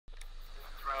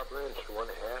one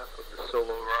half of the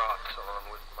Solo Roths, along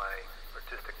with my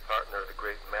artistic partner, the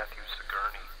great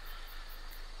SaGurney.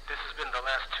 This has been the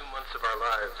last 2 months of our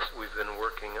lives. We've been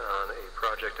working on a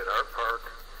project at Artpark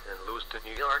in Lewiston,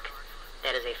 New York.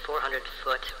 That is a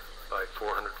 400-foot by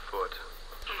 400-foot.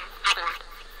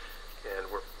 And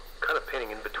we're kind of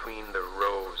painting in between the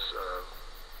rows.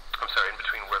 In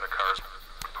between where the cars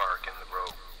park and the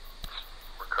row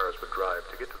where cars would drive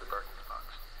to get to the parking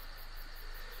spots.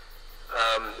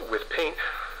 With paint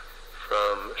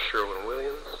from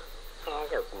Sherwin-Williams. Now, I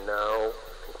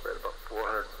think we're at about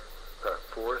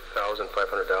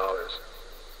 $4,500,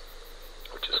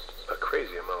 which is a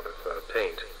crazy amount of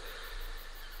paint.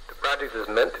 The project is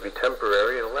meant to be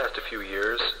temporary. It'll last a few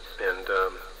years, and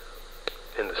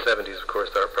in the 70s, of course,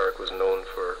 Artpark was known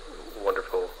for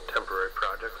wonderful temporary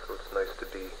projects, so it's nice to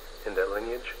be in that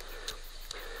lineage.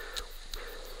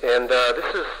 And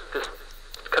this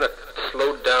kind of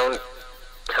slowed down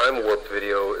time warp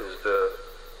video is the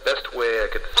best way I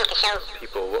could show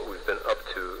people what we've been up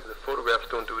to. The photographs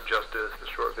don't do it justice. The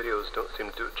short videos don't seem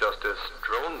to do it justice.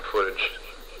 Drone footage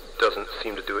doesn't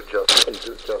seem to do it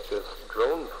justice.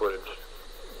 Drone footage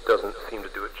doesn't seem to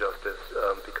do it justice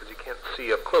because you can't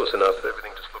see up close enough.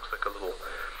 Everything just looks like a little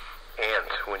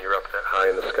ant when you're up that high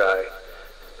in the sky.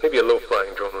 Maybe a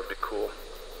low-flying drone would be cool,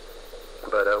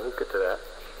 but we'll get to that.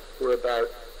 We're about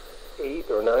 8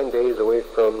 or 9 days away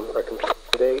from our completion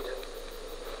date.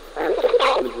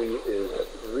 The imagery is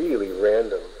really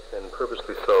random and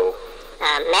purposely so.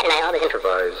 Matt and I always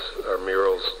improvise our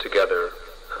murals together.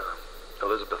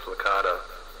 Elizabeth Licata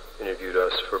interviewed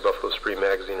us for Buffalo Spree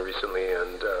magazine recently,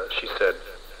 and she said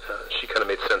she kind of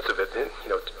made sense of it. You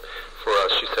know, for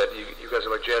us, she said, "You guys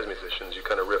are like jazz musicians. You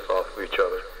kind of riff off of each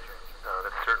other."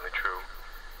 That's certainly true.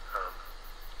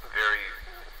 Very,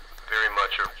 very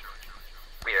much a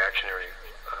reactionary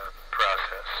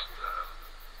process.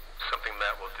 Something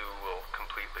Matt will do will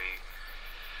completely,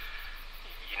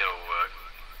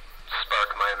 spark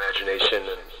my imagination,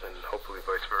 and hopefully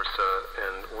vice versa.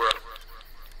 And we're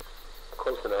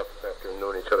close enough after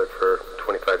knowing each other for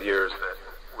 25 years that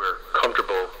we're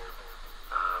comfortable,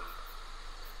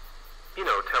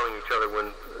 telling each other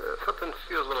when something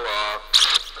feels a little off.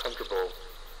 Comfortable,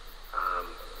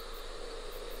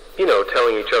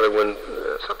 telling each other when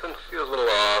something feels a little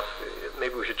off.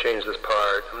 Maybe we should change this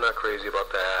part. I'm not crazy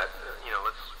about that.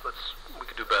 We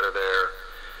could do better there.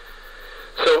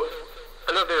 So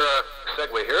another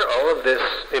segue here. All of this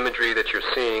imagery that you're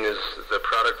seeing is the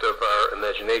product of our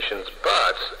imaginations,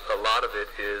 but a lot of it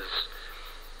is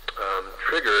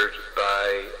triggered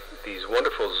by these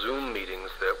wonderful Zoom meetings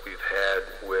that we've had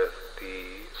with the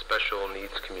special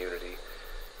needs community,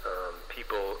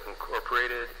 People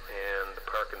Incorporated and the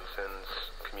Parkinson's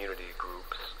community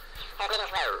groups,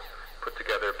 put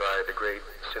together by the great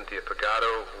Cynthia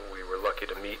Pagato, who we were lucky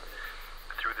to meet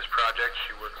through this project.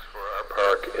 She works for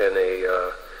Artpark in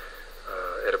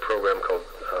at a program called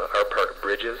Artpark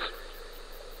Bridges,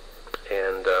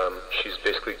 and she's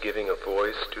basically giving a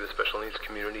voice to the special needs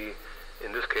community,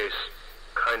 in this case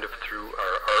kind of through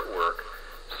our artwork.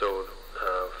 So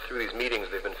through these meetings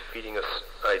they've been feeding us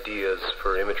ideas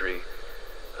for imagery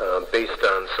based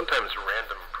on sometimes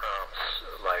random prompts,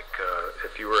 like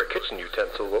if you were a kitchen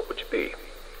utensil, what would you be?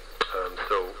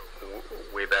 So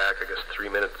way back, I guess 3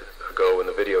 minutes ago in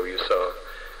the video, you saw,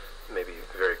 maybe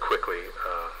very quickly,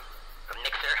 a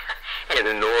mixer. An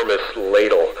enormous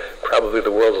ladle, probably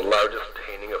the world's largest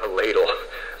painting of a ladle.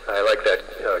 I like that.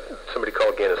 Somebody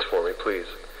call Guinness for me, please.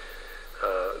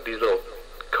 These little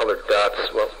colored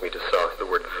dots, well, we just saw the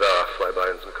word "the" fly by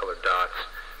in some colored dots,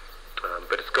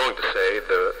 but it's going to say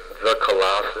the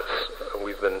Colossus.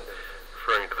 We've been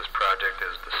referring to this project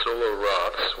as the Solo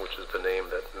Roths, which is the name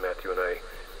that Matthew and I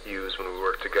use when we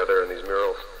work together in these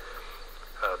murals.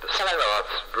 The Solo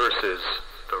Roths versus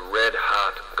the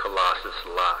red-hot Colossus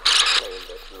lot, the name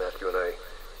that Matthew and I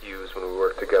use when we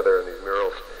work together in these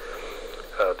murals.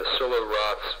 The Solo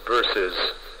Roths versus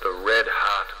the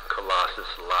red-hot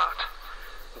Colossus lot.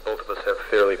 Both of us have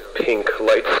fairly pink,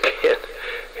 light skin,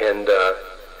 and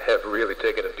have really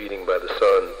taken a beating by the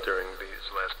sun during these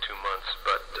last 2 months,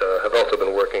 but have also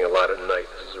been working a lot at night.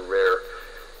 This is a rare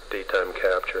daytime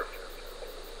capture.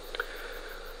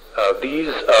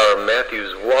 These are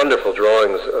Matthew's wonderful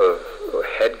drawings of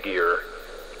headgear.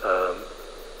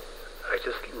 I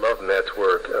just love Matt's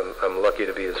work. I'm lucky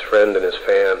to be his friend and his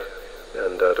fan,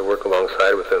 and to work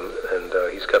alongside with him. And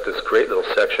he's got this great little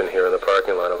section here in the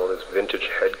parking lot of all this vintage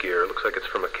headgear. It looks like it's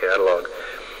from a catalog.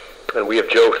 And we have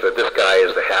joked that this guy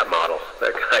is the hat model,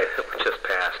 that guy that we just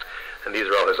passed. And these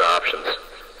are all his options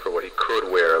for what he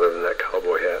could wear other than that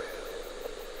cowboy hat.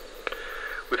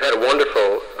 We've had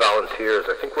wonderful volunteers.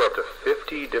 I think we're up to 50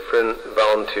 50 different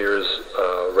volunteers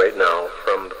right now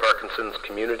from the Parkinson's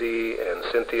community and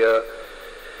Cynthia,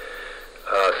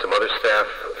 some other staff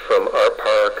from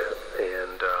Artpark,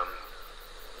 and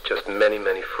just many,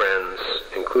 many friends,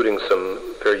 including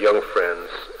some very young friends.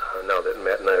 Now that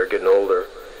Matt and I are getting older,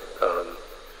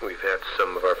 we've had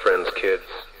some of our friends' kids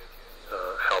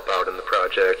help out in the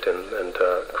project, and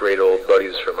great old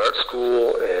buddies from art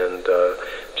school, and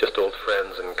just old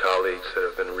friends and colleagues that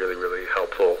have been really, really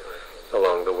helpful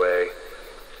along the way.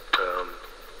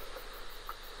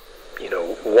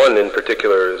 One in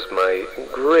particular is my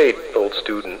great old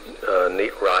student,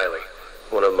 Nate Riley,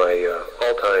 one of my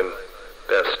all-time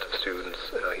best students.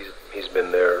 He's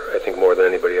been there, I think, more than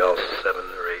anybody else, 7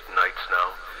 or 8 nights now.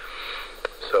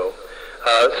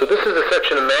 So this is a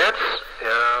section of Matt's.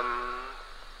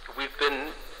 We've been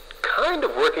kind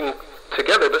of working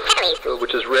together, but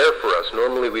which is rare for us.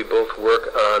 Normally we both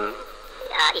work on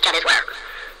each other's work.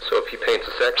 So if he paints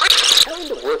a section,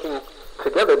 kind of working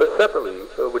together but separately,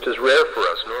 which is rare for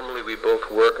us. Normally we both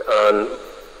work on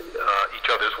each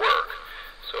other's work.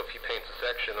 So if he paints a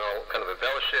section, I'll kind of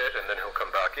embellish it, and then he'll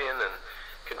come back in and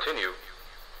continue.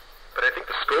 But I think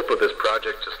the scope of this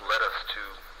project just led us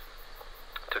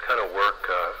to kind of work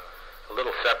a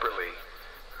little separately.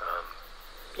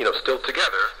 Still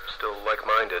together, still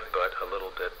like-minded, but a little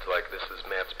bit like, this is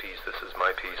Matt's piece, this is my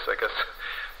piece. I guess,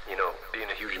 being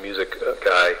a huge music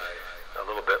guy, a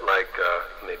little bit like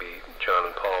maybe John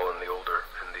and Paul in the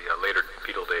later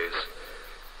Beatle days,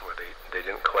 where they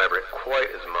didn't collaborate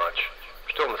quite as much.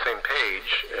 We're still on the same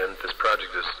page, and this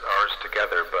project is ours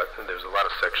together, but there's a lot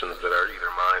of sections that are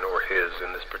either mine or his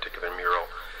in this particular mural.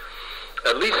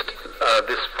 At least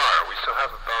this far. We still have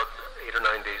about 8 or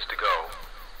 9 days to go.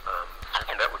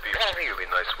 And that would be a really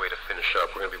nice way to finish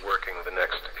up. We're going to be working the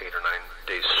next 8 or 9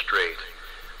 days straight.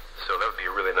 So that would be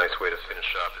a really nice way to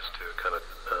finish up, is to kind of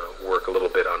work a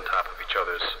little bit on top of each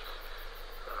other's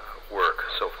work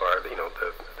so far, the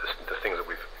things that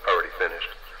we've already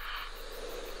finished.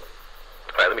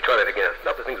 All right, let me try that again.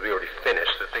 Not the things we already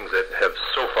finished, the things that have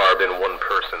so far been one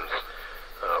person's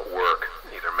work,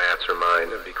 either Matt's or mine.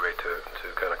 It would be great to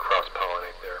kind of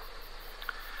cross-pollinate there.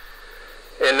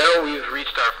 And now we've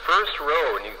reached our first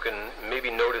row, and you can maybe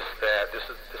notice that this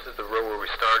is the row where we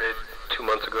started 2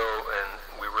 months ago, and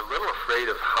we were a little afraid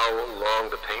of how long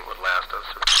the paint would last us.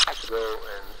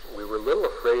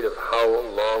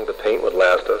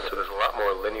 So there's a lot more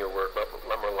linear work, a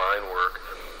lot more line work,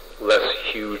 less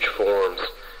huge forms,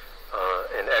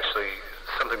 and actually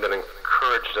something that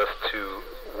encouraged us to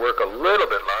work a little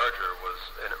bit larger was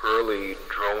an early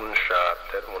drone shot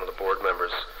that one of the board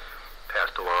members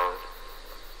passed along.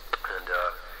 And,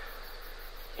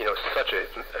 such a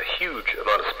huge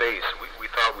amount of space. We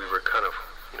thought we were kind of,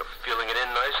 filling it in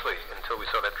nicely until we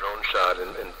saw that drone shot,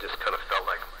 and just kind of felt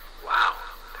like, wow,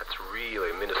 that's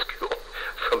really minuscule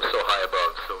from so high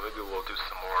above. So maybe we'll do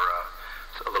some more,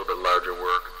 a little bit larger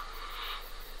work.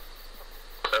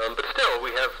 But still,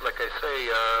 we have, like I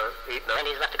say, 8, 9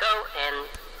 days left to go, and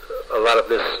a lot of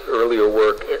this earlier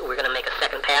work we're going to make a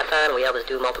second pass on. We always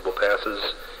do multiple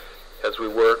passes as we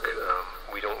work.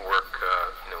 We don't work,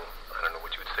 I don't know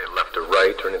what you would say, left or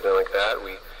right or anything like that.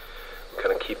 We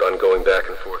kind of keep on going back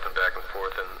and forth,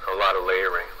 and a lot of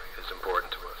layering is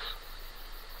important to us.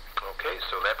 Okay,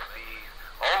 so that's the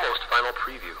almost final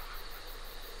preview.